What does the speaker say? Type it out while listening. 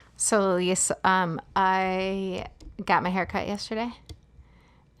So, yes, I got my hair cut yesterday.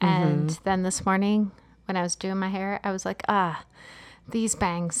 And then this morning when I was doing my hair, I was like, these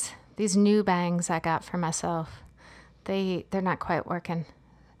bangs, these new bangs I got for myself, they're not quite working.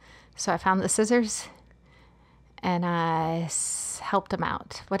 So I found the scissors and I helped them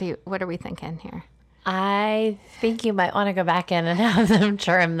out. What are we thinking here? I think you might want to go back in and have them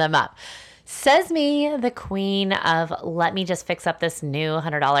trim them up. Says me, the queen of let me just fix up this new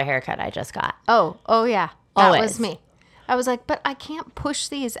 $100 haircut I just got. Oh yeah. That Always. was me. I was like, but I can't push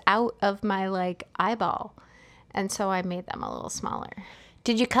these out of my eyeball. And so I made them a little smaller.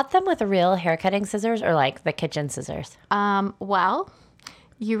 Did you cut them with real hair cutting scissors or like the kitchen scissors? Well,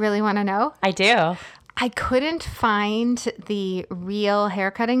 you really want to know? I do. I couldn't find the real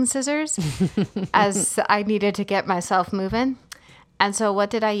hair cutting scissors as I needed to get myself moving. And so what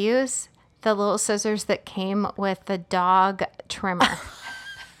did I use? The little scissors that came with the dog trimmer.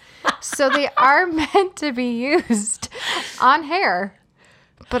 So they are meant to be used on hair,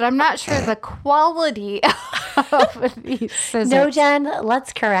 but I'm not sure the quality of these scissors. No, Jen,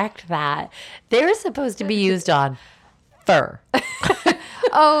 let's correct that. They're supposed to be used on fur.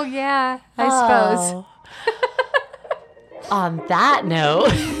 Oh, yeah, I suppose. On that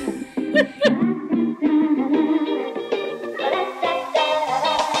note.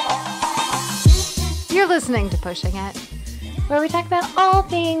 You're listening to Pushing It, where we talk about all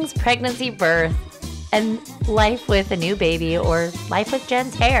things pregnancy, birth, and life with a new baby or life with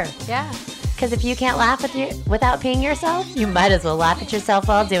Jen's hair. Yeah. Because if you can't laugh without peeing yourself, you might as well laugh at yourself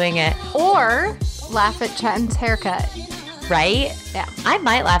while doing it. Or laugh at Jen's haircut. Right? Yeah. I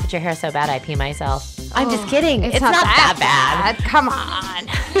might laugh at your hair so bad I pee myself. I'm just kidding. It's not that bad. Come on.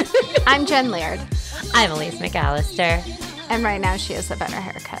 I'm Jen Laird. I'm Elise McAllister. And right now she has a better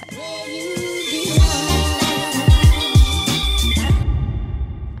haircut.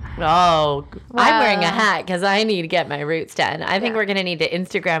 Oh, Wow. I'm wearing a hat because I need to get my roots done. I think we're going to need to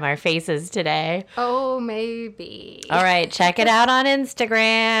Instagram our faces today. Oh, maybe. All right, check it out on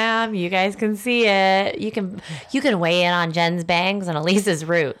Instagram. You guys can see it. You can weigh in on Jen's bangs and Elise's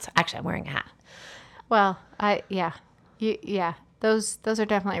roots. Actually, I'm wearing a hat. Well, those are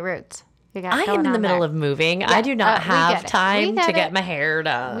definitely roots. I am in the middle of moving. I do not have time to get my hair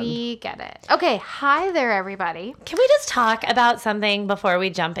done. We get it. Okay. Hi there, everybody. Can we just talk about something before we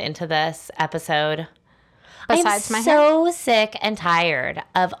jump into this episode? Besides my hair? I'm so sick and tired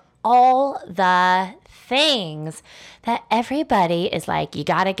of all the things that everybody is like, you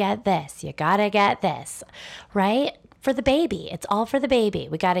got to get this, right? For the baby. It's all for the baby.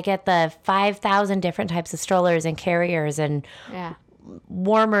 We got to get the 5,000 different types of strollers and carriers and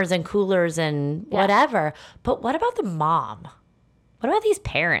warmers and coolers and whatever. But what about the mom? What about these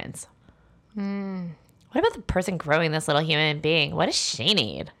parents? What about the person growing this little human being? What does she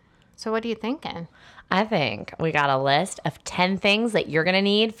need? So what are you thinking? I think we got a list of 10 things that you're going to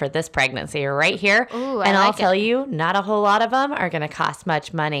need for this pregnancy right here. Ooh, and I'll tell you, not a whole lot of them are going to cost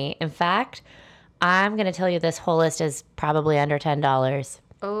much money. In fact, I'm going to tell you this whole list is probably under $10.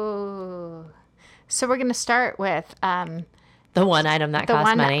 Oh. So we're going to start with the one item that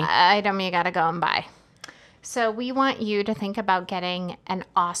costs money. The one item you got to go and buy. So we want you to think about getting an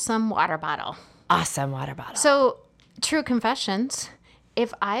awesome water bottle. Awesome water bottle. So, true confessions,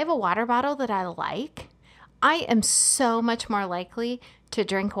 if I have a water bottle that I like, I am so much more likely to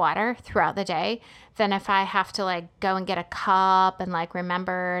drink water throughout the day than if I have to go and get a cup and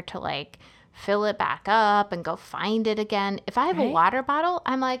remember to fill it back up and go find it again. If I have a water bottle,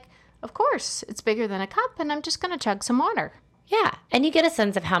 I'm like, of course, it's bigger than a cup and I'm just going to chug some water. Yeah. And you get a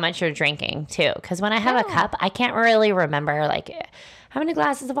sense of how much you're drinking too. Because when I have a cup, I can't really remember how many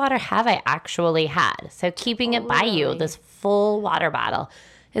glasses of water have I actually had. So keeping it by you, this full water bottle,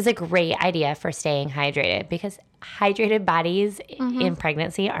 is a great idea for staying hydrated because hydrated bodies in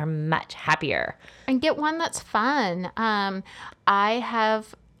pregnancy are much happier. And get one that's fun. I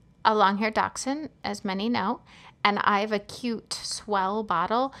have a long-haired dachshund, as many know, and I have a cute swell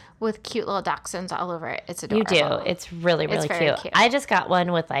bottle with cute little dachshunds all over it. It's adorable. You do. It's really, really cute. I just got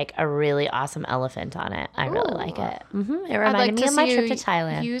one with a really awesome elephant on it. I really like it. It reminded me of my trip to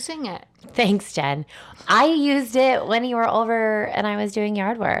Thailand. Using it. Thanks, Jen. I used it when you were over and I was doing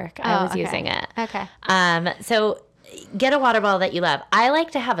yard work. I was using it. Okay. So get a water bottle that you love. I like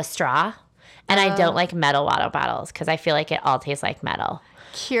to have a straw, and I don't like metal water bottles because I feel like it all tastes like metal.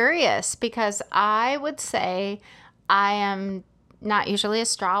 Curious, because I would say I am not usually a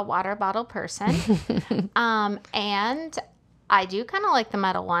straw water bottle person. And I do kind of like the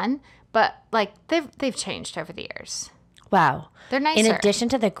metal one, but they've changed over the years. Wow. They're nicer. In addition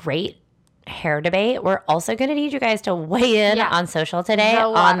to the great hair debate, we're also going to need you guys to weigh in on social today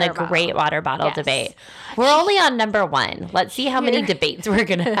on the great water bottle debate. We're only on number 1. Let's see how many debates we're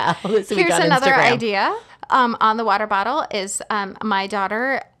going to have this week Here's on another Instagram. idea on the water bottle is my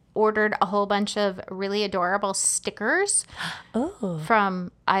daughter ordered a whole bunch of really adorable stickers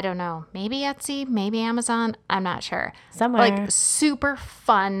from, I don't know, maybe Etsy, maybe Amazon. I'm not sure. Somewhere. Like super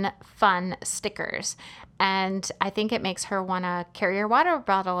fun stickers. And I think it makes her want to carry her water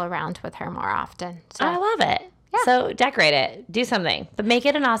bottle around with her more often. So I love it. Yeah. So decorate it. Do something. But make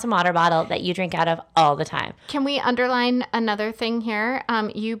it an awesome water bottle that you drink out of all the time. Can we underline another thing here?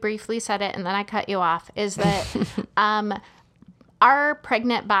 You briefly said it and then I cut you off, is that our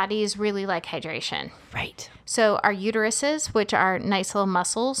pregnant bodies really like hydration. Right. So our uteruses, which are nice little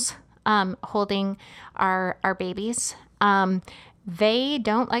muscles holding our babies, they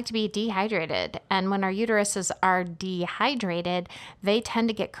don't like to be dehydrated. And when our uteruses are dehydrated, they tend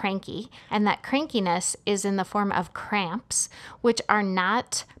to get cranky. And that crankiness is in the form of cramps, which are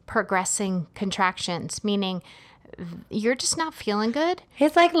not progressing contractions, meaning you're just not feeling good.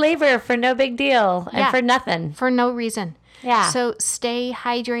 It's like labor for no big deal and for nothing. For no reason. Yeah. So stay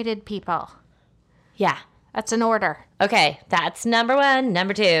hydrated, people. Yeah. That's an order. Okay. That's number 1.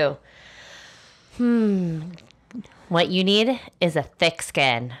 Number 2. What you need is a thick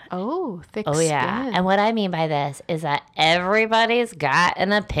skin. Oh, thick skin. Oh, yeah. And what I mean by this is that everybody's got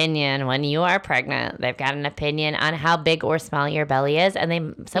an opinion when you are pregnant. They've got an opinion on how big or small your belly is.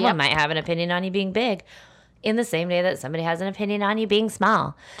 And someone might have an opinion on you being big in the same day that somebody has an opinion on you being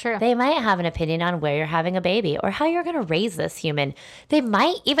small. True. They might have an opinion on where you're having a baby or how you're going to raise this human. They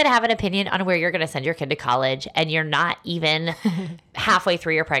might even have an opinion on where you're going to send your kid to college and you're not even halfway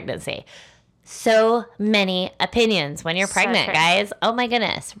through your pregnancy. So many opinions when you're pregnant, guys. Oh my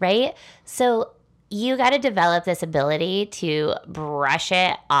goodness, right? So you got to develop this ability to brush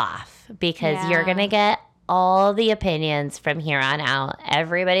it off because you're going to get all the opinions from here on out.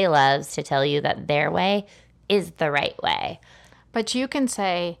 Everybody loves to tell you that their way is the right way. But you can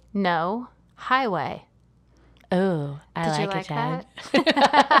say, no, highway. Oh, I like it, Jen.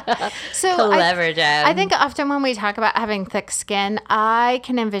 That? So clever, Jen. I think often when we talk about having thick skin, I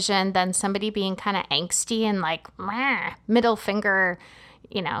can envision then somebody being kind of angsty and like middle finger,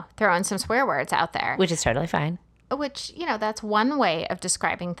 throwing some swear words out there. Which is totally fine. Which, that's one way of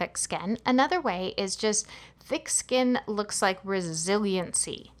describing thick skin. Another way is just thick skin looks like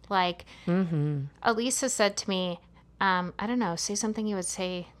resiliency. Like Elisa said to me, I don't know, say something you would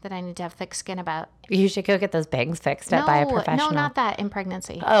say that I need to have thick skin about. You should go get those bangs fixed up by a professional. No, not that, in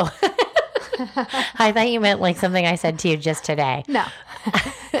pregnancy. Oh. I thought you meant like something I said to you just today. No.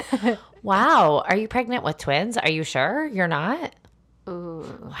 Wow. Are you pregnant with twins? Are you sure you're not? Ooh.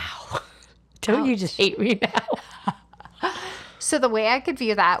 Wow. Don't you just hate me now? So the way I could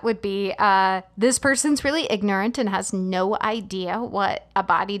view that would be this person's really ignorant and has no idea what a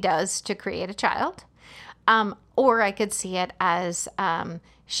body does to create a child. Or I could see it as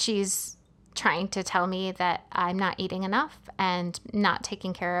she's trying to tell me that I'm not eating enough and not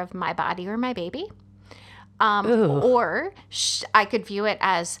taking care of my body or my baby. Or I could view it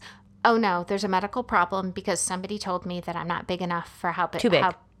as, oh no, there's a medical problem because somebody told me that I'm not big enough for too big.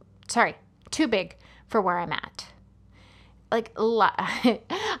 Too big for where I'm at. Like,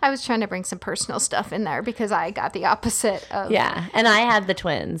 I was trying to bring some personal stuff in there because I got the opposite of. Yeah, and I had the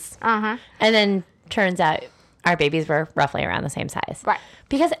twins. Uh-huh. And then turns out our babies were roughly around the same size. Right.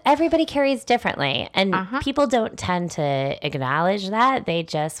 Because everybody carries differently. And people don't tend to acknowledge that. They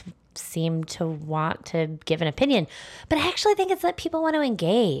just seem to want to give an opinion. But I actually think it's that people want to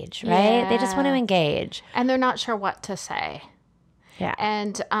engage, right? Yeah. They just want to engage. And they're not sure what to say. Yeah.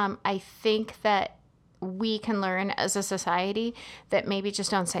 And I think that we can learn as a society that maybe just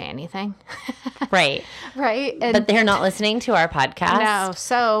don't say anything. Right. Right. And but they're not listening to our podcast. No.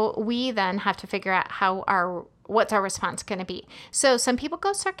 So we then have to figure out what's our response going to be. So some people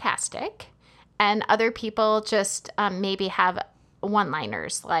go sarcastic and other people just maybe have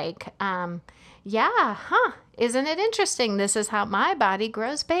one-liners like, isn't it interesting? This is how my body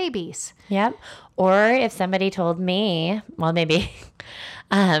grows babies. Yep. Or if somebody told me, well, maybe,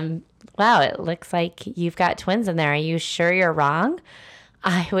 wow, it looks like you've got twins in there. Are you sure you're wrong?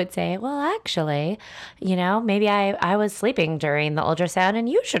 I would say, well, actually, maybe I was sleeping during the ultrasound and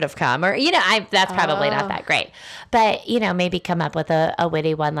you should have come. Or, that's probably not that great. But, maybe come up with a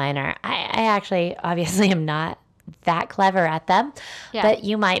witty one-liner. I actually, obviously, am not that clever at them, but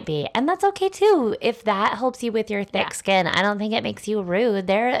you might be. And that's okay, too, if that helps you with your thick skin. I don't think it makes you rude.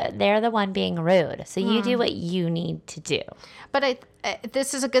 They're the one being rude. So you do what you need to do. But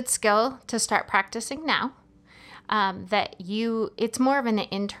this is a good skill to start practicing now. it's more of an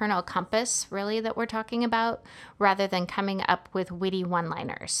internal compass, really, that we're talking about, rather than coming up with witty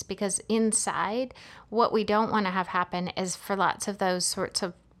one-liners. Because inside, what we don't want to have happen is for lots of those sorts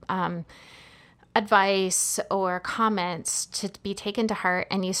of advice or comments to be taken to heart,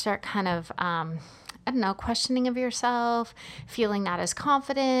 and you start kind of I don't know, questioning of yourself, feeling not as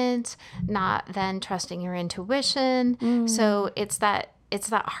confident, not then trusting your intuition. So it's that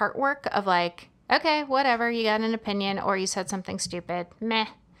heart work of like, okay, whatever, you got an opinion or you said something stupid. Meh.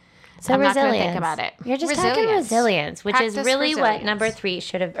 So I'm not going to resilience. think about it. You're just talking resilience, which Practice is really what resilience. number 3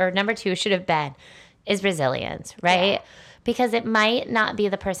 should have, or number 2 should have been, is resilience, right? Yeah. Because it might not be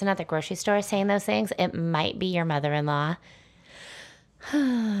the person at the grocery store saying those things. It might be your mother-in-law.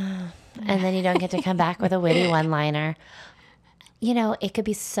 And then you don't get to come back with a witty one-liner. You know, it could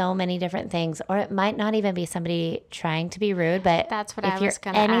be so many different things, or it might not even be somebody trying to be rude, but That's what if I you're was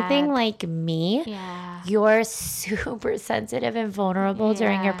gonna anything add. like me, Yeah. you're super sensitive and vulnerable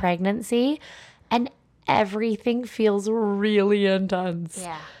during your Yeah. pregnancy, and everything feels really intense.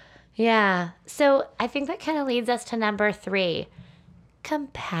 Yeah. Yeah. So I think that kind of leads us to number 3,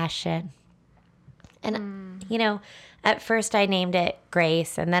 compassion. And, you know, at first I named it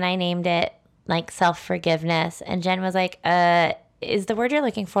grace, and then I named it like self-forgiveness. And Jen was like, is the word you're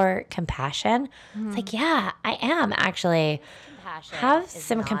looking for compassion? It's like, yeah, I am actually. Have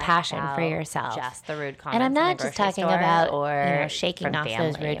some compassion for yourself. Just the rude comments. And I'm in the not just grocery talking store about, or shaking from off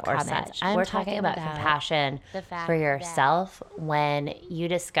those family rude or comments. such. I'm We're talking about compassion the fact for yourself when you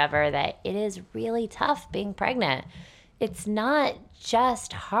discover that it is really tough being pregnant. It's not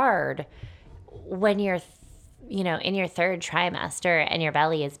just hard when you're, in your 3rd trimester and your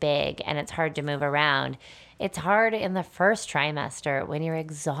belly is big and it's hard to move around. It's hard in the 1st trimester when you're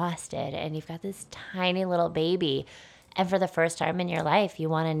exhausted and you've got this tiny little baby. And for the first time in your life, you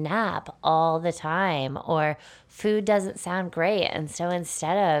want to nap all the time, or food doesn't sound great. And so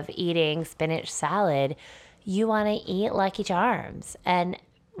instead of eating spinach salad, you want to eat Lucky Charms, and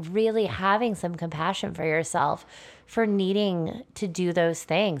really having some compassion for yourself for needing to do those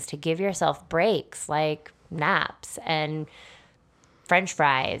things, to give yourself breaks like naps and French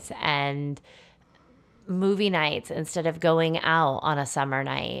fries and movie nights instead of going out on a summer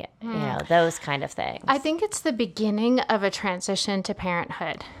night, those kind of things. I think it's the beginning of a transition to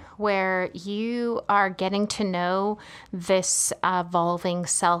parenthood where you are getting to know this evolving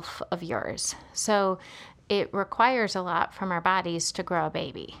self of yours. So it requires a lot from our bodies to grow a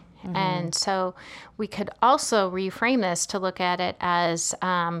baby. And so we could also reframe this to look at it as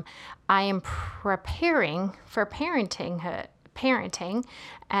I am preparing for parenting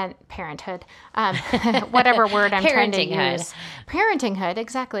and parenthood, whatever word I'm trying to Parentinghood. use. Parentinghood,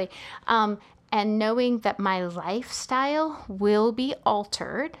 exactly. And knowing that my lifestyle will be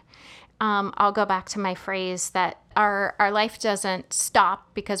altered. I'll go back to my phrase that our life doesn't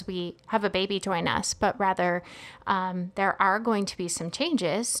stop because we have a baby join us, but rather there are going to be some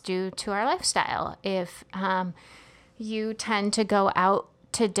changes due to our lifestyle. If you tend to go out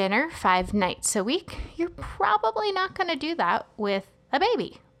to dinner 5 nights a week, you're probably not going to do that with a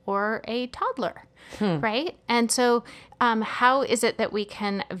baby or a toddler, right? And so how is it that we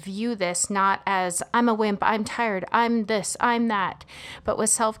can view this not as I'm a wimp, I'm tired, I'm this, I'm that, but with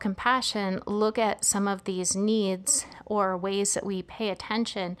self-compassion, look at some of these needs or ways that we pay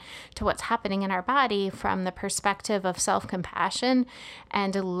attention to what's happening in our body from the perspective of self-compassion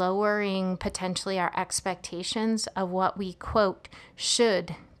and lowering potentially our expectations of what we, quote,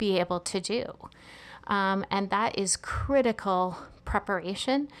 should be able to do. And that is critical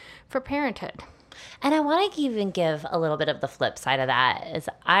preparation for parenthood. And I want to even give a little bit of the flip side of that. Is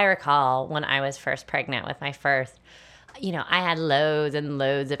I recall when I was first pregnant with my first, I had loads and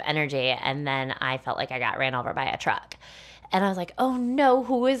loads of energy, and then I felt like I got ran over by a truck. And I was like, oh no,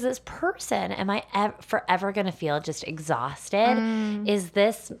 who is this person? Am I forever going to feel just exhausted? Is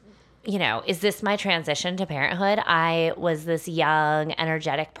this my transition to parenthood? I was this young,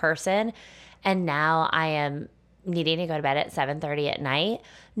 energetic person, and now I am needing to go to bed at 7:30 at night,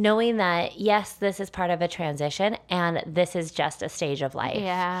 knowing that, yes, this is part of a transition and this is just a stage of life.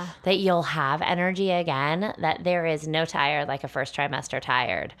 Yeah. That you'll have energy again, that there is no tired like a first trimester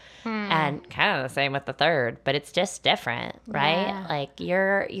tired. And kind of the same with the 3rd, but it's just different, right? Yeah. Like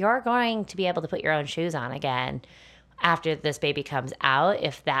you're going to be able to put your own shoes on again after this baby comes out,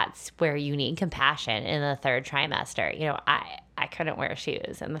 if that's where you need compassion in the 3rd trimester. I couldn't wear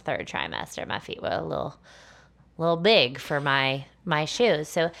shoes in the 3rd trimester. My feet were a little big for my shoes.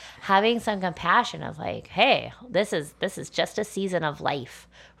 So having some compassion of like, hey, this is just a season of life.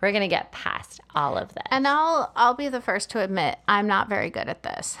 We're going to get past all of this. And I'll be the first to admit I'm not very good at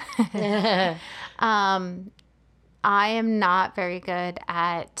this. I am not very good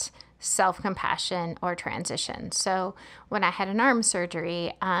at self-compassion or transition. So when I had an arm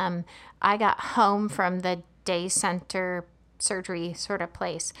surgery, I got home from the day center surgery sort of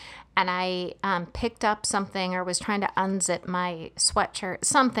place, and I picked up something or was trying to unzip my sweatshirt,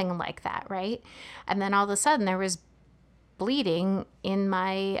 something like that, right? And then all of a sudden there was bleeding in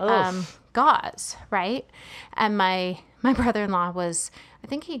my gauze, right? And my brother-in-law was, I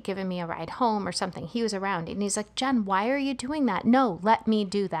think he'd given me a ride home or something. He was around and he's like, Jen, why are you doing that? No, let me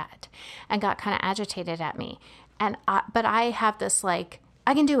do that. And got kind of agitated at me. But I have this like,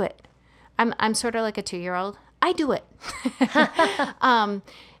 I can do it. I'm sort of like a 2-year-old. I do it.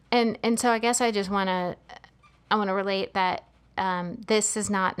 And so I guess I just want to relate that this is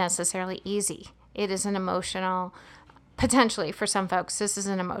not necessarily easy. It is an emotional, potentially for some folks, this is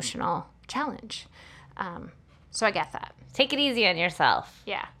an emotional challenge. So I get that. Take it easy on yourself.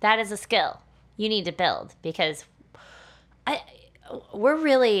 Yeah. That is a skill you need to build, because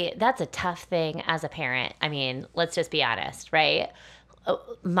that's a tough thing as a parent. I mean, let's just be honest, right?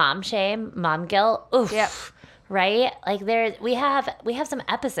 Mom shame, mom guilt. Oof. Yep. Right? Like we have some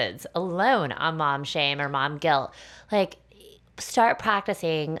episodes alone on mom shame or mom guilt. Like, start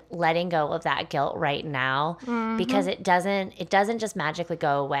practicing letting go of that guilt right now, because it doesn't just magically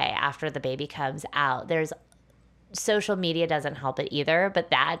go away after the baby comes out. Social media doesn't help it either, but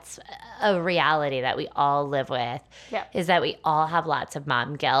that's a reality that we all live with. Yep. Is that we all have lots of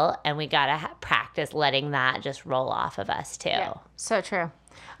mom guilt, and we got to practice letting that just roll off of us too. Yeah, so true.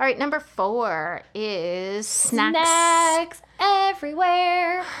 All right, number 4 is snacks. Snacks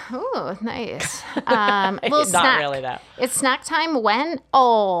everywhere. Ooh, nice. Little snack. Not really though. It's snack time when?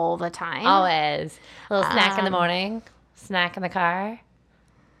 All the time. Always. A little snack in the morning, snack in the car.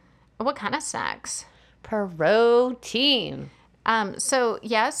 What kind of snacks? Protein. So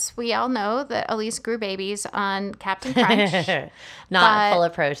yes, we all know that Elise grew babies on Captain Crunch. Not full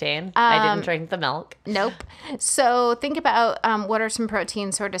of protein. I didn't drink the milk. Nope. So think about what are some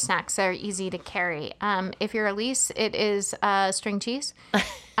protein sort of snacks that are easy to carry. If you're Elise, it is string cheese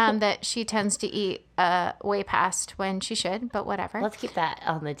that she tends to eat way past when she should, but whatever. Let's keep that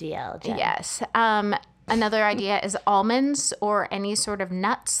on the DL, Jen. Yes. Another idea is almonds or any sort of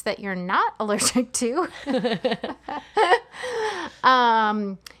nuts that you're not allergic to.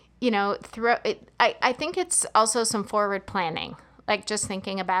 I think it's also some forward planning, like just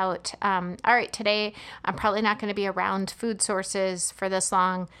thinking about, all right, today I'm probably not going to be around food sources for this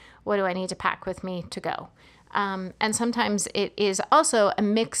long. What do I need to pack with me to go? And sometimes it is also a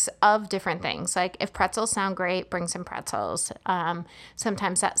mix of different things. Like if pretzels sound great, bring some pretzels.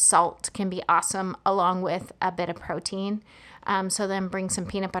 Sometimes that salt can be awesome along with a bit of protein. So then bring some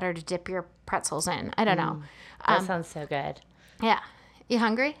peanut butter to dip your pretzels in. I don't know. That sounds so good. Yeah. You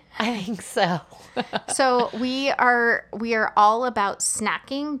hungry? I think so. So we are all about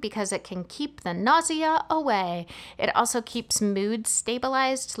snacking because it can keep the nausea away. It also keeps mood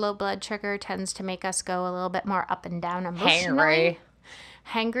stabilized. Low blood sugar tends to make us go a little bit more up and down emotionally.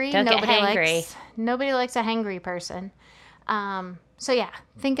 Hangry. Don't get hangry. Nobody likes a hangry person. So yeah,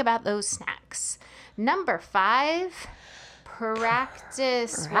 think about those snacks. Number 5,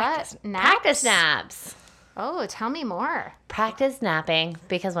 practice what? Naps? Practice naps. Oh, tell me more. Practice napping,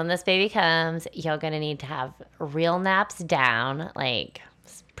 because when this baby comes, you're going to need to have real naps down, like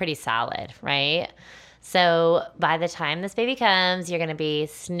pretty solid, right? So by the time this baby comes, you're going to be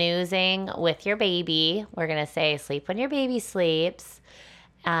snoozing with your baby. We're going to say sleep when your baby sleeps.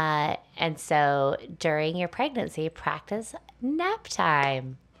 And so during your pregnancy, practice nap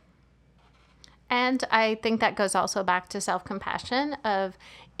time. And I think that goes also back to self-compassion of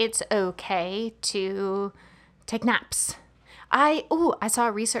it's okay to take naps. I saw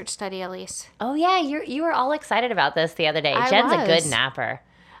a research study, Elise. Oh yeah, you were all excited about this the other day. I Jen's was. a good napper.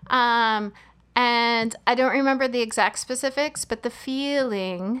 And I don't remember the exact specifics, but the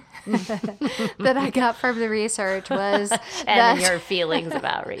feeling that I got from the research was And your feelings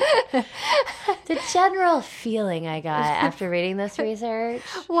about research. The general feeling I got after reading this research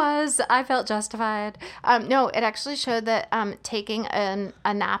was I felt justified. No, it actually showed that taking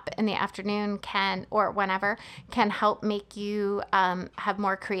a nap in the afternoon or whenever can help make you have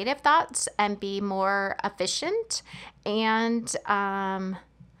more creative thoughts and be more efficient and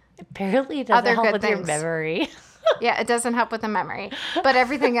apparently it doesn't help with things. your memory. Yeah, it doesn't help with the memory, but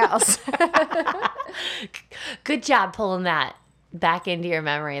everything else. Good job pulling that back into your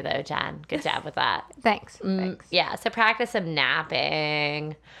memory, though, Jen. Good job with that. Thanks. Yeah, so practice some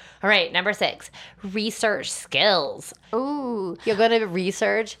napping. All right, number 6, research skills. Ooh. You're going to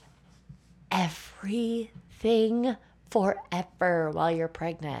research everything forever while you're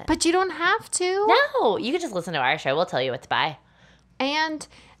pregnant. But you don't have to. No, you can just listen to our show. We'll tell you what to buy. And,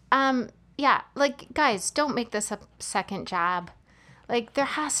 yeah, like, guys, don't make this a second job. Like, there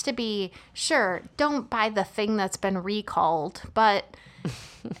has to be, sure, don't buy the thing that's been recalled, but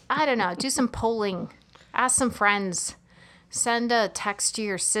I don't know, do some polling, ask some friends, send a text to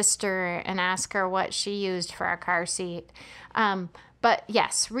your sister and ask her what she used for a car seat. But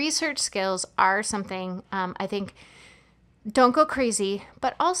yes, research skills are something I think, don't go crazy,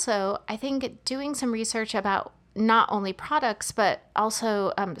 but also I think doing some research about not only products, but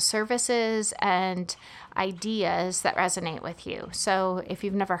also services and ideas that resonate with you. So if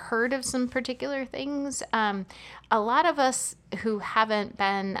you've never heard of some particular things, a lot of us who haven't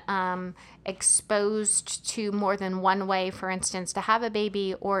been exposed to more than one way, for instance, to have a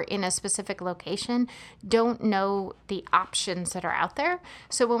baby or in a specific location, don't know the options that are out there.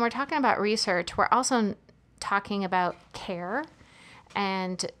 So when we're talking about research, we're also talking about care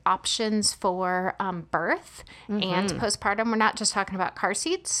and options for birth and postpartum. We're not just talking about car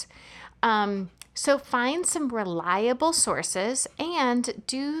seats. So find some reliable sources and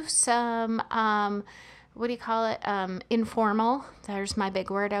do some, what do you call it? Informal, there's my big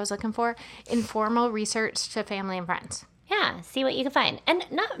word I was looking for, informal research to family and friends. Yeah, see what you can find. And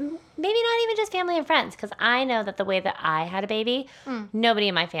maybe not even just family and friends, because I know that the way that I had a baby, nobody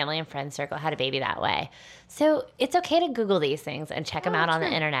in my family and friend circle had a baby that way. So it's okay to Google these things and check them out on the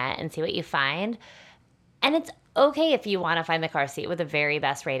internet and see what you find. And it's okay if you want to find the car seat with the very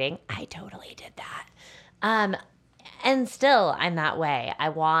best rating. I totally did that. And still, I'm that way. I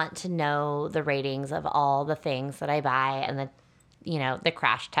want to know the ratings of all the things that I buy and the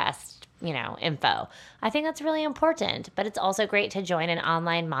crash test info. I think that's really important, but it's also great to join an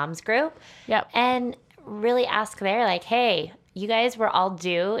online moms group. Yep. And really ask there, like, hey, you guys were all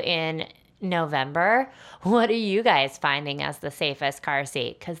due in November. What are you guys finding as the safest car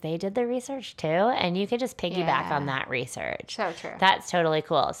seat? Because they did the research too, and you can just piggyback on that research. So true. That's totally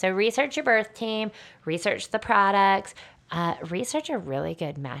cool. So research your birth team, research the products, research a really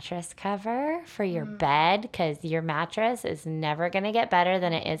good mattress cover for your bed, because your mattress is never going to get better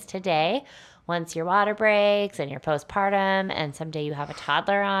than it is today once your water breaks and you're postpartum and someday you have a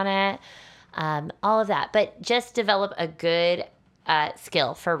toddler on it, all of that. But just develop a good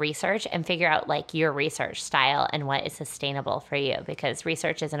skill for research and figure out like your research style and what is sustainable for you, because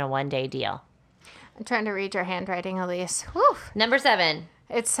research isn't a one-day deal. I'm trying to read your handwriting, Elise. Whew. Number 7.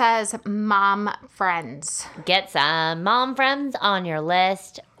 It says mom friends. Get some mom friends on your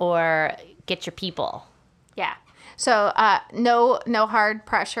list, or get your people. Yeah. So no hard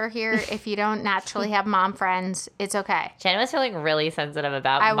pressure here. If you don't naturally have mom friends, it's okay. Jen was feeling really sensitive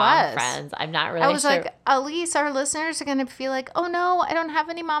about friends. I'm not really I was sure. like, Elise, our listeners are going to feel like, oh no, I don't have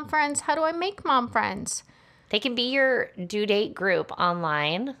any mom friends. How do I make mom friends? They can be your due date group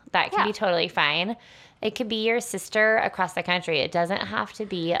online. That can be totally fine. It could be your sister across the country. It doesn't have to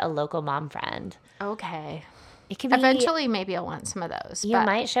be a local mom friend. Okay. It could be, eventually, maybe I'll want some of those. You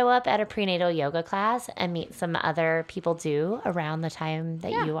might show up at a prenatal yoga class and meet some other people around the time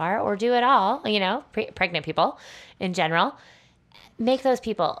that you are, or do it all, pregnant people in general. Make those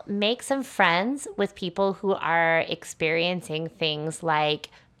people. Make some friends with people who are experiencing things like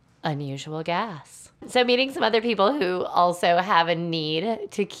unusual gas. So meeting some other people who also have a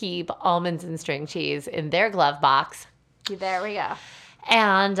need to keep almonds and string cheese in their glove box. There we go.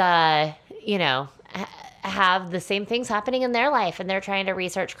 And, have the same things happening in their life, and they're trying to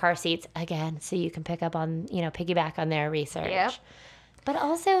research car seats again, so you can pick up on, piggyback on their research. Yep. But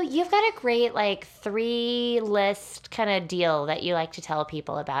also, you've got a great 3-list kind of deal that you like to tell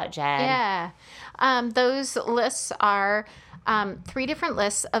people about, Jen. Yeah. Those lists are 3 different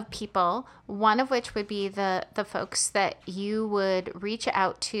lists of people, one of which would be the folks that you would reach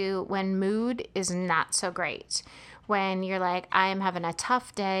out to when mood is not so great. When you're like, I am having a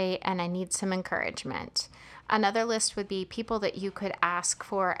tough day and I need some encouragement. Another list would be people that you could ask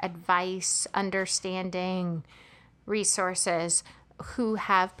for advice, understanding, resources, who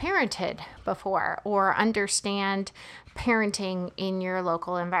have parented before or understand parenting in your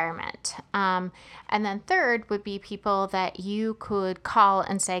local environment. And then third would be people that you could call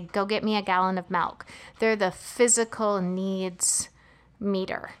and say, go get me a gallon of milk. They're the physical needs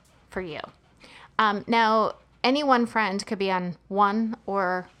meter for you. Now, any one friend could be on one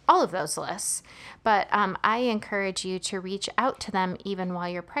or all of those lists, but I encourage you to reach out to them even while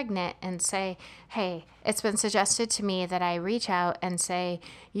you're pregnant and say, hey, it's been suggested to me that I reach out and say,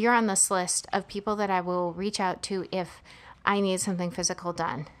 you're on this list of people that I will reach out to if I need something physical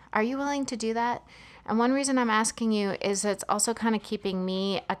done. Are you willing to do that? And one reason I'm asking you is it's also kind of keeping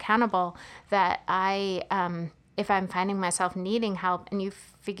me accountable that I if I'm finding myself needing help and you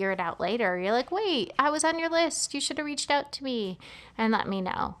figure it out later, you're like, wait, I was on your list. You should have reached out to me and let me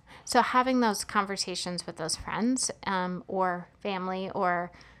know. So having those conversations with those friends or family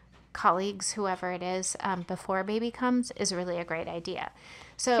or colleagues, whoever it is, before a baby comes is really a great idea.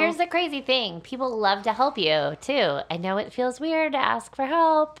 So here's the crazy thing. People love to help you, too. I know it feels weird to ask for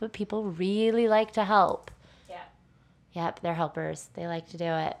help, but people really like to help. Yeah. Yep, they're helpers. They like to do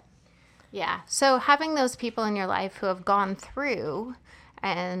it. Yeah. So having those people in your life who have gone through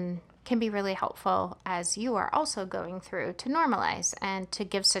and can be really helpful as you are also going through to normalize and to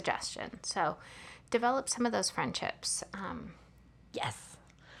give suggestions. So develop some of those friendships. Yes.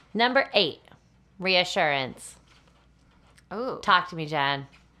 Number 8, reassurance. Oh. Talk to me, Jen.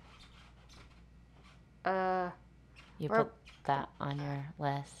 You we're- put that on your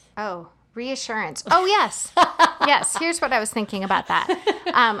list. Oh, reassurance. Oh, yes. Yes. Here's what I was thinking about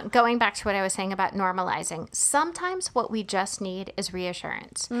that. Going back to what I was saying about normalizing. Sometimes what we just need is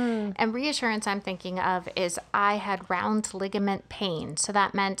reassurance. And reassurance I'm thinking of is I had round ligament pain. So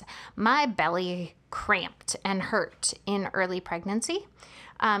that meant my belly cramped and hurt in early pregnancy.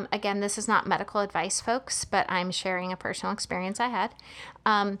 Again, this is not medical advice, folks, but I'm sharing a personal experience I had.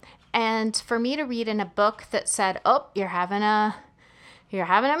 And for me to read in a book that said, oh, you're having a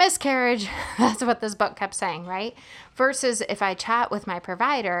miscarriage. That's what this book kept saying, right? Versus if I chat with my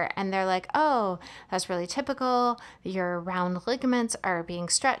provider and they're like, oh, that's really typical. Your round ligaments are being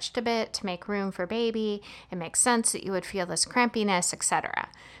stretched a bit to make room for baby. It makes sense that you would feel this crampiness, etc.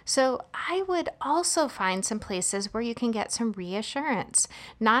 So I would also find some places where you can get some reassurance,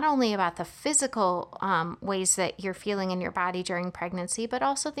 not only about the physical ways that you're feeling in your body during pregnancy, but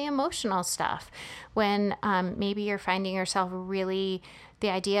also the emotional stuff. When maybe you're finding yourself really, the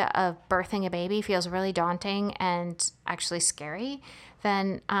idea of birthing a baby feels really daunting and actually scary,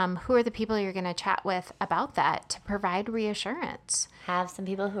 then who are the people you're going to chat with about that to provide reassurance? Have some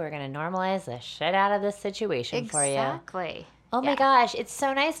people who are going to normalize the shit out of this situation for you. Exactly. Oh my gosh, it's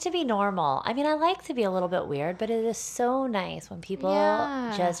so nice to be normal. I mean, I like to be a little bit weird, but it is so nice when people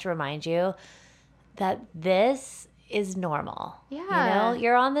just remind you that this is normal. Yeah. You know,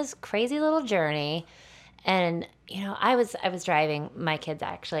 you're on this crazy little journey. And, you know, I was driving my kids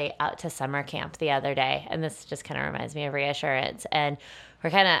actually out to summer camp the other day, and this just kind of reminds me of reassurance. And we're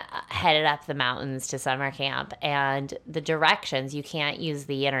kind of headed up the mountains to summer camp, and the directions, you can't use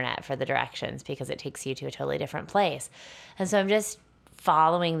the internet for the directions because it takes you to a totally different place. And so I'm just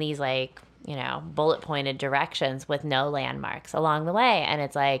following these, like, you know, bullet pointed directions with no landmarks along the way. And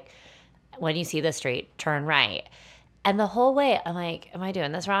it's like, when you see the street, turn right. And the whole way, I'm like, am I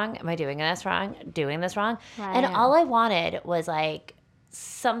doing this wrong? Am I doing this wrong? Doing this wrong? Right. And all I wanted was like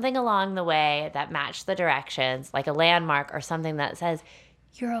something along the way that matched the directions, like a landmark or something that says,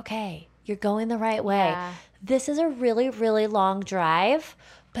 you're okay. You're going the right way. Yeah. This is a really, really long drive,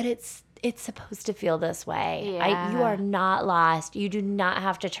 but it's supposed to feel this way. Yeah. You are not lost. You do not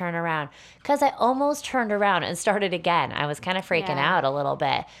have to turn around. Because I almost turned around and started again. I was kind of freaking out a little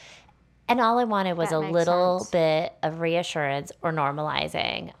bit. And all I wanted was That a makes little sense. bit of reassurance or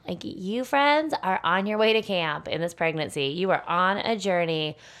normalizing. Like, you friends are on your way to camp in this pregnancy. You are on a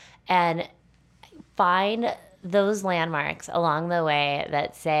journey, and find those landmarks along the way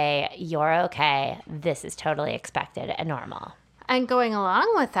that say, you're okay. This is totally expected and normal. And going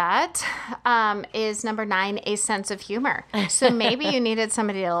along with that is number 9, a sense of humor. So maybe you needed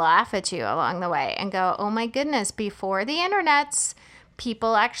somebody to laugh at you along the way and go, oh my goodness, before the internets,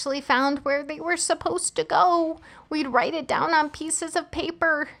 people actually found where they were supposed to go. We'd write it down on pieces of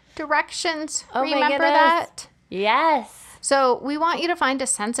paper, directions. Oh my Remember goodness. that? Yes. So we want you to find a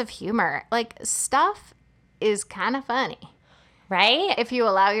sense of humor. Like, stuff is kind of funny Right? if you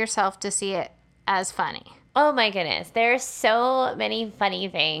allow yourself to see it as funny. Oh my goodness. There's so many funny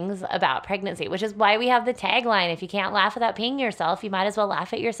things about pregnancy, which is why we have the tagline, if you can't laugh without peeing yourself, you might as well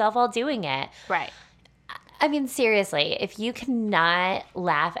laugh at yourself while doing it. Right. I mean, seriously, if you cannot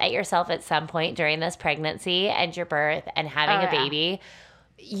laugh at yourself at some point during this pregnancy and your birth and having a baby,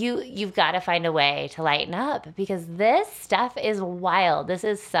 you've got to find a way to lighten up, because this stuff is wild. This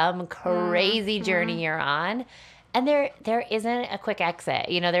is some crazy journey you're on. And there isn't a quick exit.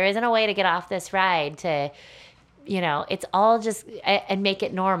 You know, there isn't a way to get off this ride to, you know, it's all just, and make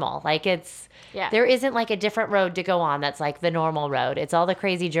it normal. Like, it's, there isn't like a different road to go on that's like the normal road. It's all the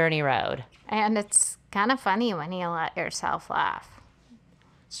crazy journey road. And it's kind of funny when you let yourself laugh.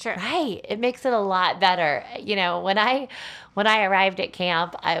 It's true. Right. It makes it a lot better. You know, when I arrived at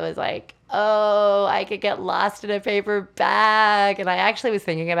camp, I was like, oh, I could get lost in a paper bag. And I actually was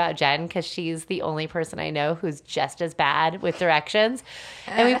thinking about Jen because she's the only person I know who's just as bad with directions.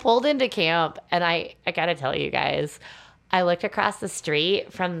 And we pulled into camp, and I got to tell you guys, I looked across the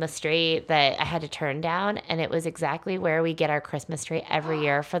street from the street that I had to turn down, and it was exactly where we get our Christmas tree every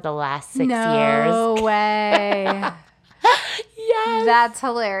year for the last 6 years. No way. Yes. That's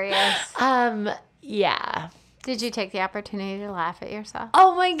hilarious. Yeah. Did you take the opportunity to laugh at yourself?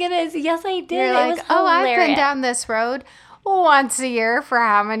 Oh my goodness. Yes, I did. You're It like, was oh, I've been hilarious. down this road once a year for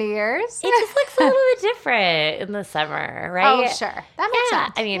how many years? It just looks a little bit different in the summer, right? Oh, sure. That makes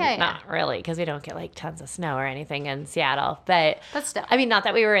sense. I mean, Yeah. not really, because we don't get like tons of snow or anything in Seattle. But still. I mean, not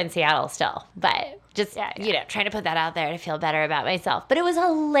that we were in Seattle still, but just, Yeah. you know, trying to put that out there to feel better about myself. But it was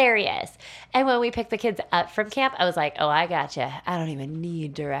hilarious. And when we picked the kids up from camp, I was like, oh, I gotcha. I don't even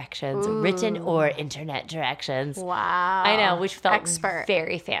need directions, written or internet directions. Wow. I know, which felt Expert.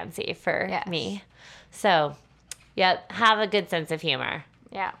 very fancy for Yes. me. So, yep, have a good sense of humor.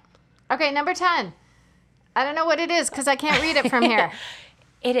 Yeah. Okay, number 10. I don't know what it is because I can't read it from here.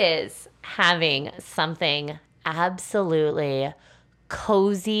 It is having something absolutely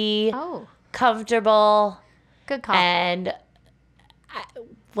cozy, Oh, comfortable, good call. and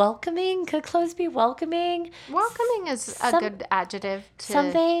welcoming. Could clothes be welcoming? Welcoming is a good adjective to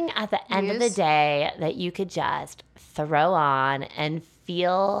Something at the end of the use. day that you could just throw on and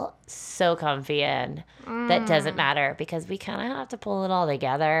feel so comfy in. That doesn't matter because we kind of have to pull it all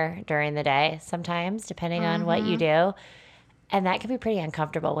together during the day sometimes, depending on what you do. And that can be pretty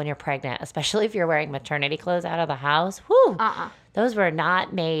uncomfortable when you're pregnant, especially if you're wearing maternity clothes out of the house. Whew. Those were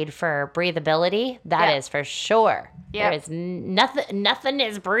not made for breathability. That is for sure. Yep. There is nothing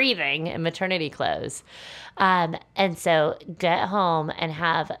is breathing in maternity clothes. And so get home and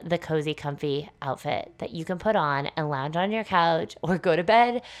have the cozy, comfy outfit that you can put on and lounge on your couch or go to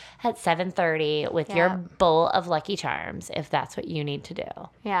bed at 7:30 with your bowl of Lucky Charms if that's what you need to do.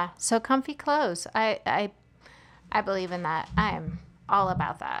 Yeah. So comfy clothes. I believe in that. I am all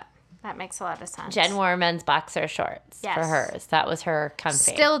about that. That makes a lot of sense. Jen wore men's boxer shorts for Yes. hers. That was her comfy.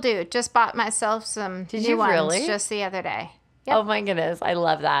 Still do. Just bought myself some new you ones really? just the other day. Yep. Oh my goodness. I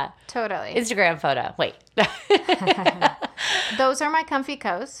love that. Totally. Instagram photo. Wait. Those are my comfy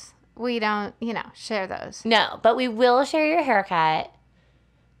coats. We don't, share those. No, but we will share your haircut.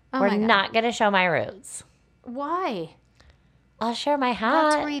 Oh We're my God. not going to show my roots. Why? I'll share my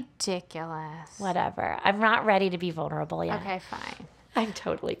hat. That's ridiculous. Whatever. I'm not ready to be vulnerable yet. Okay, fine. I'm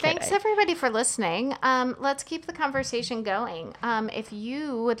totally kidding. Thanks everybody for listening. Let's keep the conversation going. If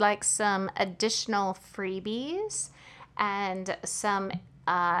you would like some additional freebies and some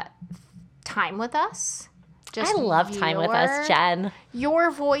time with us, I love time with us, Jen. Your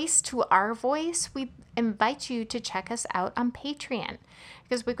voice to our voice, we invite you to check us out on Patreon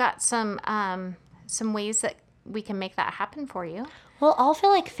because we've got some ways that we can make that happen for you. We'll all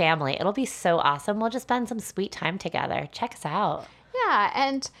feel like family. It'll be so awesome. We'll just spend some sweet time together. Check us out. Yeah,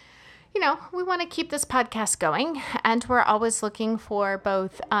 and we want to keep this podcast going, and we're always looking for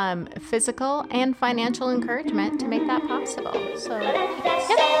both physical and financial encouragement to make that possible. So,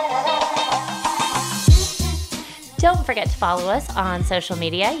 Don't forget to follow us on social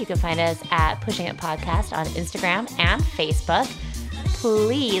media. You can find us at Pushing It Podcast on Instagram and Facebook.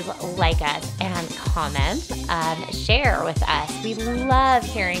 Please like us and comment. Share with us. We love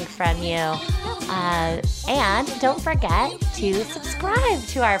hearing from you. And don't forget to subscribe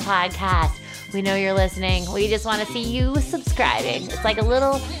to our podcast. We know you're listening. We just want to see you subscribing. It's like a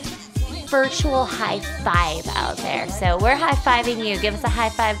little virtual high five out there. So we're high-fiving you. Give us a high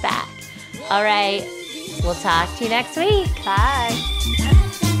five back. All right. We'll talk to you next week. bye.